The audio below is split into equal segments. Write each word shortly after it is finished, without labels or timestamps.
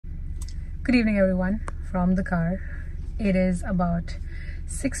Good evening everyone from the car. It is about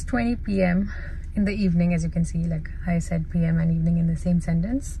 6:20 p.m. in the evening. As you can see, like I said PM and evening in the same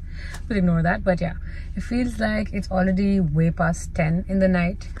sentence. We'll ignore that, but yeah, it feels like it's already way past 10 in the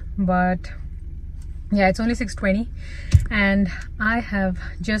night, but yeah, it's only 6:20 and I have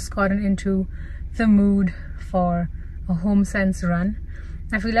just gotten into the mood for a Homesense run.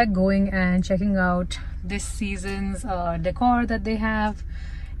 I feel like going and checking out this season's decor that they have,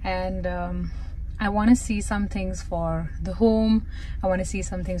 and I want to see some things for the home. I want to see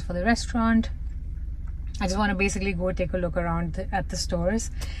some things for the restaurant. I just want to basically go take a look around at the stores,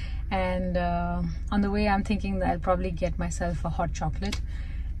 and on the way I'm thinking that I'll probably get myself a hot chocolate.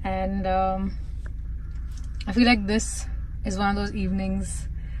 And I feel like this is one of those evenings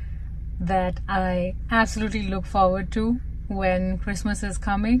that I absolutely look forward to when Christmas is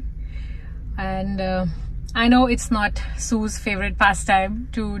coming. And I know it's not Sue's favorite pastime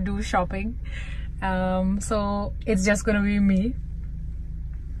to do shopping, so it's just gonna be me,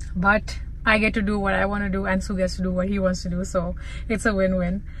 but I get to do what I want to do and Sue gets to do what he wants to do, so it's a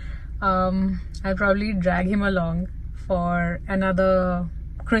win-win. I'll probably drag him along for another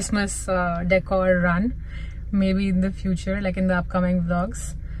Christmas decor run, maybe in the future, like in the upcoming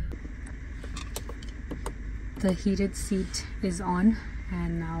vlogs. The heated seat is on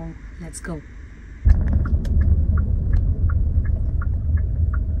and now let's go.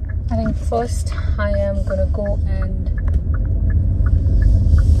 I think first I am gonna go and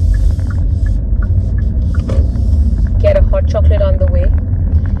get a hot chocolate on the way,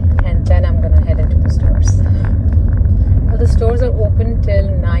 and then I'm gonna head into the stores. Well, the stores are open till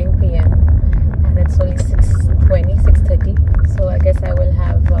 9 p.m. and it's only 6:30, so I guess I will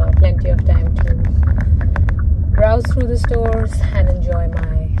have plenty of time to browse through the stores and enjoy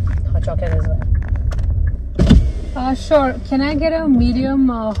my hot chocolate as well. Sure. Can I get a medium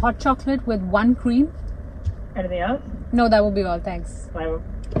hot chocolate with 1 cream? Anything else? No, that would be all. Thanks. Bye.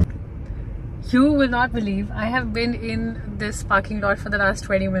 You will not believe I have been in this parking lot for the last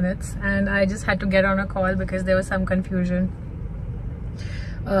 20 minutes and I just had to get on a call because there was some confusion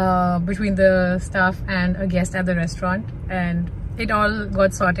between the staff and a guest at the restaurant, and it all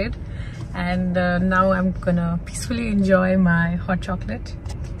got sorted, and now I'm gonna peacefully enjoy my hot chocolate.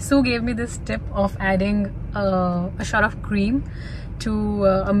 Sue gave me this tip of adding a shot of cream to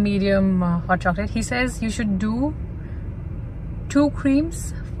a medium hot chocolate. He says you should do 2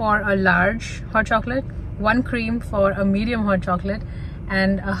 creams for a large hot chocolate, 1 cream for a medium hot chocolate,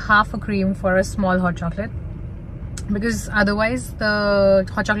 and a half a cream for a small hot chocolate, because otherwise the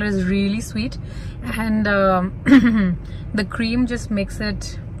hot chocolate is really sweet and the cream just makes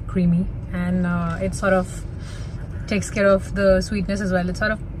it creamy, and it sort of takes care of the sweetness as well. It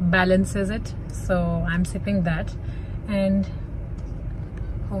sort of balances it. So I'm sipping that, and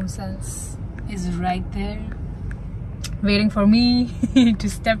Homesense is right there waiting for me to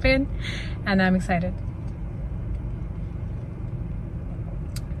step in, and I'm excited.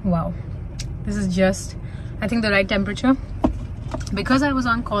 Wow, this is just, I think, the right temperature. Because I was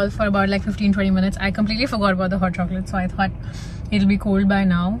on call for about like 15-20 minutes, I completely forgot about the hot chocolate, so I thought it'll be cold by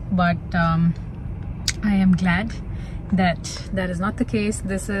now, but I am glad that that is not the case.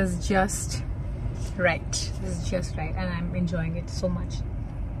 This is just right. This is just right, and I'm enjoying it so much.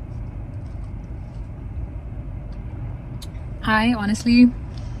 I honestly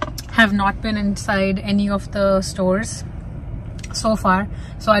have not been inside any of the stores so far,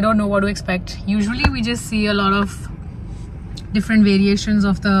 so I don't know what to expect. Usually we just see a lot of different variations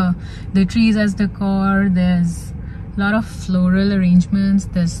of the trees as decor. There's a lot of floral arrangements,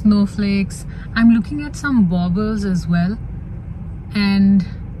 there's snowflakes. I'm looking at some baubles as well, and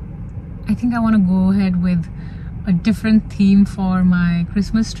I think I want to go ahead with a different theme for my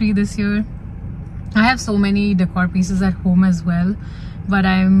Christmas tree this year. I have so many decor pieces at home as well, but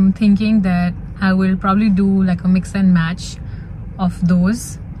I'm thinking that I will probably do like a mix and match of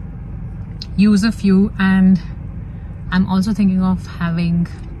those, use a few, and I'm also thinking of having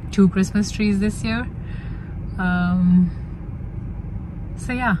 2 Christmas trees this year.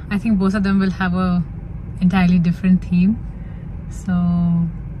 So yeah, I think both of them will have a entirely different theme, so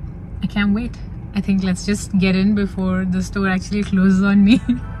I can't wait. I think let's just get in before the store actually closes on me.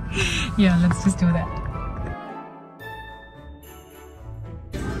 Yeah, let's just do that.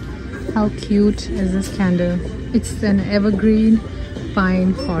 How cute is this candle? It's an evergreen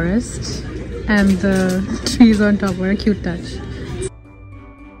pine forest and the trees on top are a cute touch.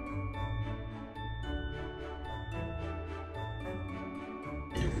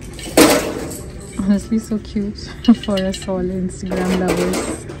 Honestly, so cute for us all Instagram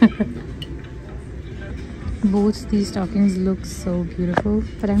lovers. Both these stockings look so beautiful,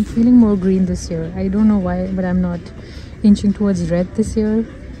 but I'm feeling more green this year. I don't know why, but I'm not inching towards red this year.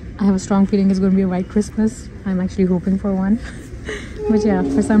 I have a strong feeling it's going to be a white Christmas. I'm actually hoping for one. But yeah,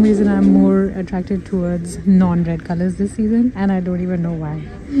 for some reason I'm more attracted towards non-red colors this season, and I don't even know why.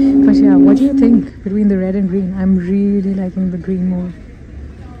 But yeah, what do you think between the red and green? I'm really liking the green more.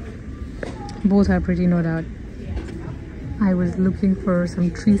 Both are pretty, no doubt. I was looking for some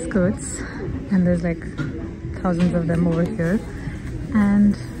tree skirts, and there's like thousands of them over here.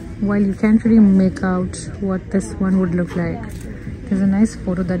 And while you can't really make out what this one would look like, there's a nice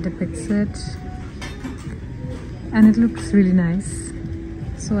photo that depicts it, and it looks really nice.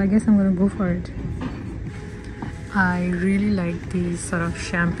 So I guess I'm gonna go for it. I really like these sort of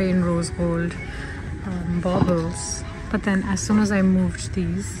champagne rose gold baubles, but then as soon as I moved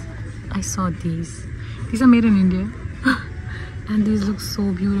these, I saw these. These are made in India. And these look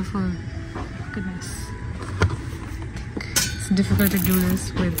so beautiful. Goodness. It's difficult to do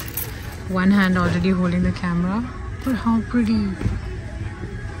this with one hand already holding the camera. But how pretty.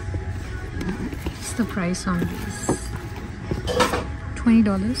 What's the price on these? $20.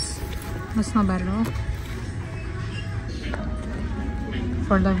 That's not bad at all.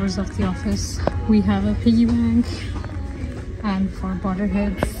 For lovers of the office, we have a piggy bank. And for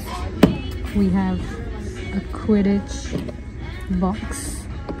Potterheads, we have a Quidditch box,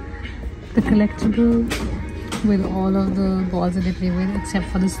 the collectible with all of the balls that they play with except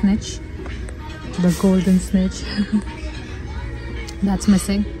for the snitch, the golden snitch. That's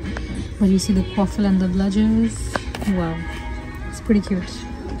missing, but you see the quaffle and the bludgers. Wow, it's pretty cute.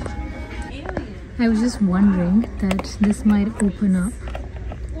 I was just wondering that this might open up,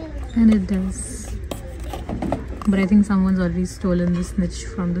 and it does, but I think someone's already stolen the snitch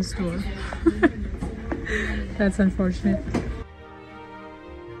from the store. That's unfortunate.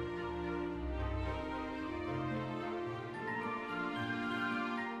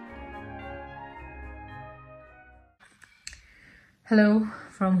 Hello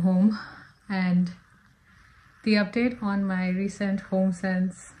from home, and the update on my recent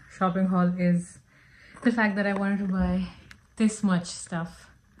Homesense shopping haul is the fact that I wanted to buy this much stuff,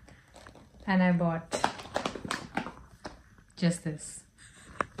 and I bought just this.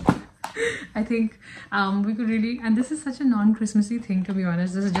 I think we could really, and this is such a non-Christmassy thing, to be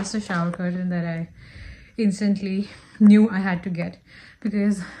honest. This is just a shower curtain that I instantly knew I had to get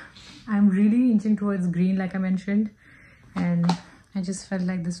because I'm really inching towards green, like I mentioned, and I just felt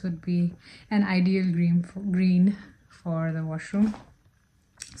like this would be an ideal green for the washroom.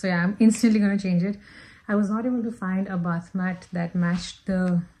 So yeah, I'm instantly going to change it. I was not able to find a bath mat that matched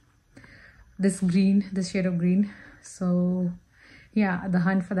this shade of green. So yeah, the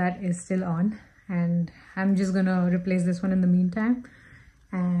hunt for that is still on, and I'm just gonna replace this one in the meantime.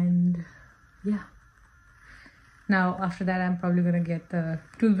 And yeah, now after that I'm probably gonna get the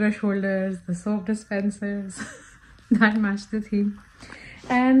toothbrush holders, the soap dispensers that match the theme,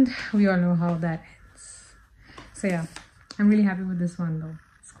 and we all know how that ends. So yeah, I'm really happy with this one though.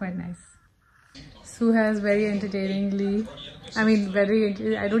 It's quite nice. Sue has very entertainingly, I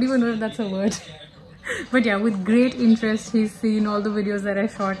don't even know if that's a word. But yeah, with great interest, he's seen all the videos that I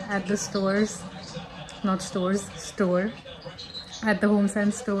shot at the store at the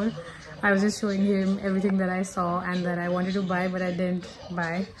Homesense store. I was just showing him everything that I saw and that I wanted to buy, but I didn't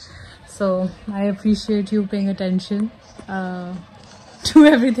buy. So I appreciate you paying attention to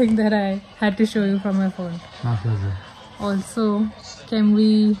everything that I had to show you from my phone. My pleasure. Also, can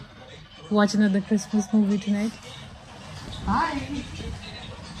we watch another Christmas movie tonight? Hi.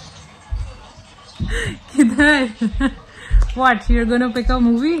 Kidhar? What, you're gonna pick a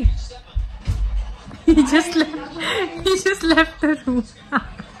movie? He just left the room.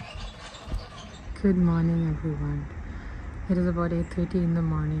 Good morning everyone. It is about 8:30 in the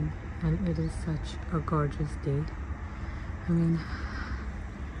morning and it is such a gorgeous day. I mean,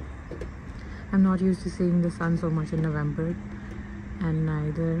 I'm not used to seeing the sun so much in November, and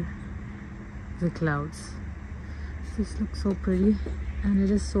neither the clouds. This looks so pretty and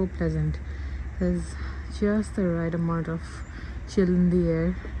it is so pleasant. There's just the right amount of chill in the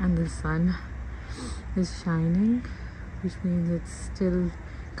air, and the sun is shining, which means it's still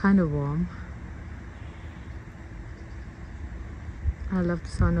kind of warm. I love the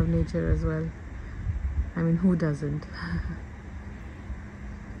sound of nature as well. I mean, who doesn't?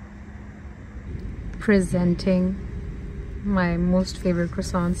 Presenting my most favorite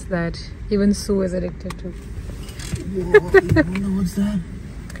croissants that even Sue is addicted to. What's that?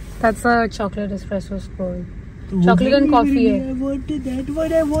 That's a chocolate espresso scroll. Chocolate and coffee. I wanted that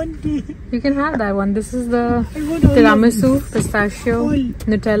one. I wanted. You can have that one. This is the tiramisu, pistachio,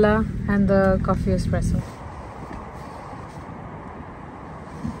 Nutella, and the coffee espresso.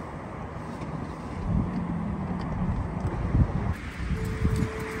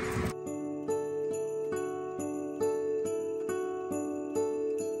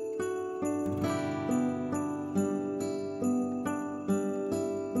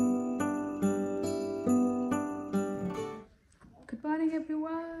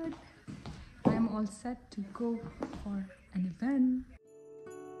 all set to go for an event.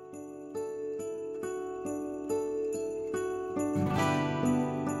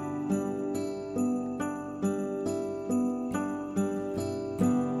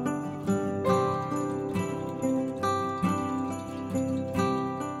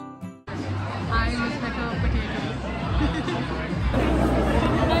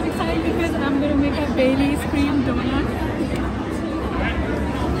 I'm excited because I'm going to make a Bailey's cream donut.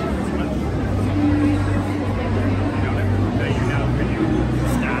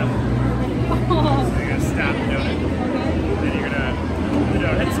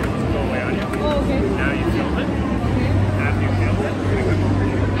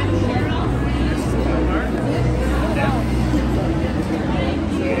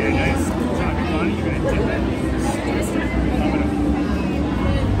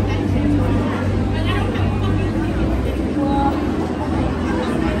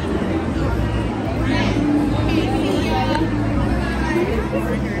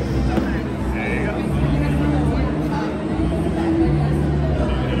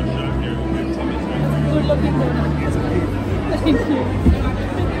 Thank you.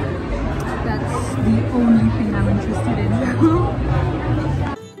 That's the only thing I'm interested in. I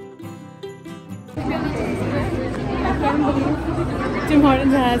can't believe Tim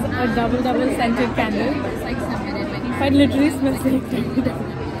Hortons has a double scented candle. It literally smells like double.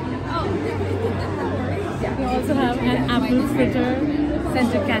 They also have an apple fritter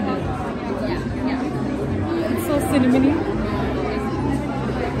scented candle. It's so cinnamony.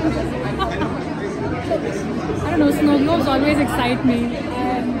 I don't know, snow globes always excite me.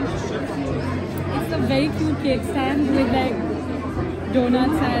 It's a very cute cake stand with like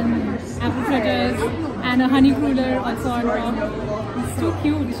donuts and apple fritters and a honey cruller also on top. It's so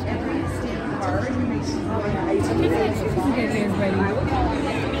cute.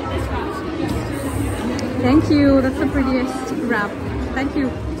 Thank you, that's the prettiest wrap. Thank you.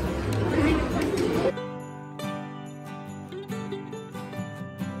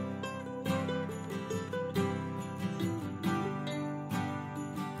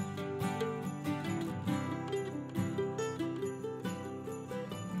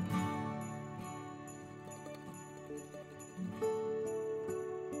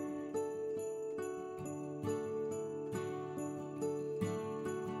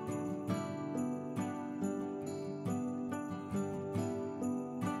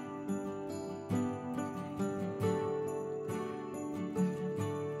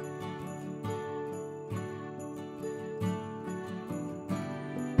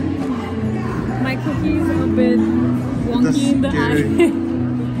 My cookies are a bit wonky in the eyes,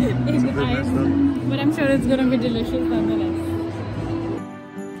 but I'm sure it's gonna be delicious nonetheless.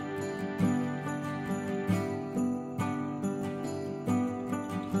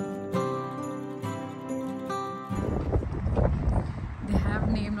 They have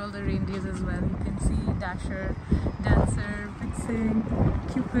named all the reindeers as well. You can see Dasher, Dancer, Vixen,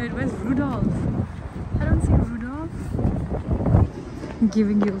 Cupid. Where's Rudolph? I don't see Rudolph.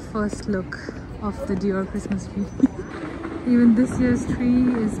 Giving you a first look of the Dior Christmas tree. Even this year's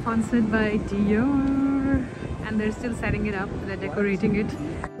tree is sponsored by Dior, and they're still setting it up. They're decorating it.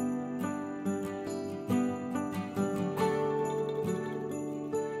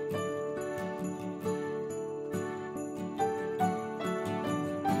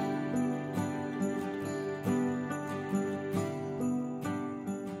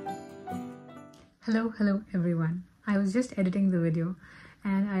 Hello everyone. I was just editing the video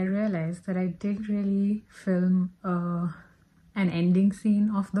and I realized that I didn't really film an ending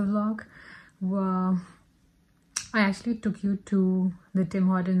scene of the vlog. I actually took you to the Tim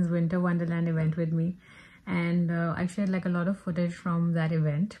Hortons Winter Wonderland event with me, and I shared like a lot of footage from that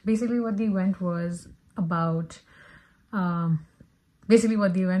event. Basically what the event was about, what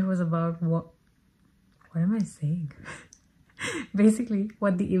am I saying? Basically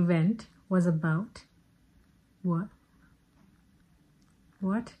what the event was about.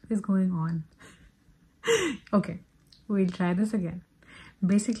 What is going on? Okay, we'll try this again.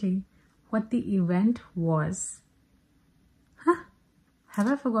 Basically, what the event was... Have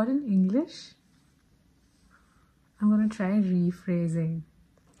I forgotten English? I'm gonna try rephrasing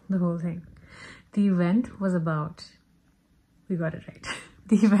the whole thing. The event was about... We got it right.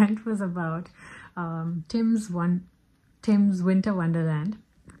 The event was about Tim's Winter Wonderland,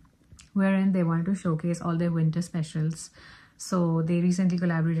 wherein they wanted to showcase all their winter specials. So they recently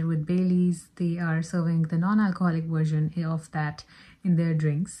collaborated with Bailey's. They are serving the non-alcoholic version of that in their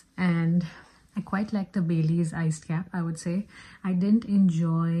drinks, and I quite like the Bailey's iced cap, I would say. I didn't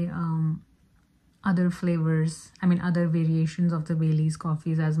enjoy other flavors, I mean other variations of the Bailey's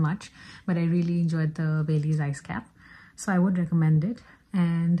coffees as much, but I really enjoyed the Bailey's ice cap, so I would recommend it.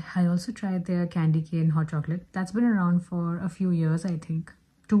 And I also tried their candy cane hot chocolate. That's been around for a few years, I think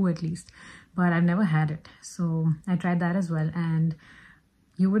 2 at least, but I've never had it, so I tried that as well. And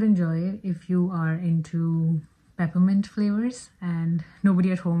you would enjoy it if you are into peppermint flavors, and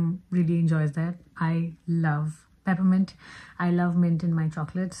nobody at home really enjoys that. I love peppermint, I love mint in my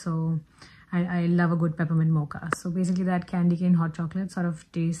chocolate, so I love a good peppermint mocha. So basically that candy cane hot chocolate sort of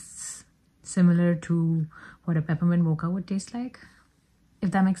tastes similar to what a peppermint mocha would taste like,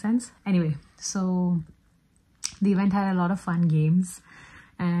 if that makes sense. Anyway, so the event had a lot of fun games,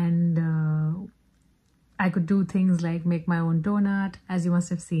 and I could do things like make my own donut, as you must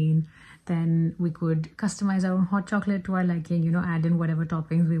have seen. Then we could customize our own hot chocolate to our liking, you know, add in whatever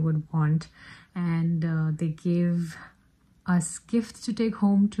toppings we would want. And they gave us gifts to take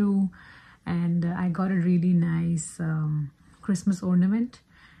home too. And I got a really nice Christmas ornament.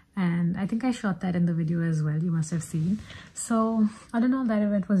 And I think I shot that in the video as well, you must have seen. So all in all, that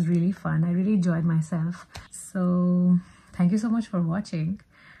event was really fun. I really enjoyed myself. So thank you so much for watching.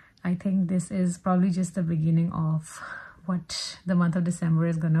 I think this is probably just the beginning of what the month of December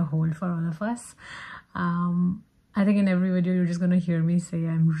is gonna hold for all of us. I think in every video you're just gonna hear me say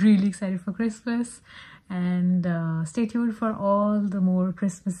I'm really excited for Christmas, and stay tuned for all the more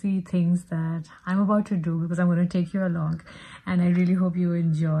Christmassy things that I'm about to do, because I'm going to take you along, and I really hope you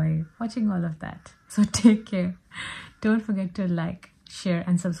enjoy watching all of that. So take care. Don't forget to like, share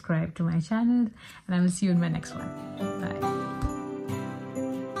and subscribe to my channel, and I will see you in my next one. Bye.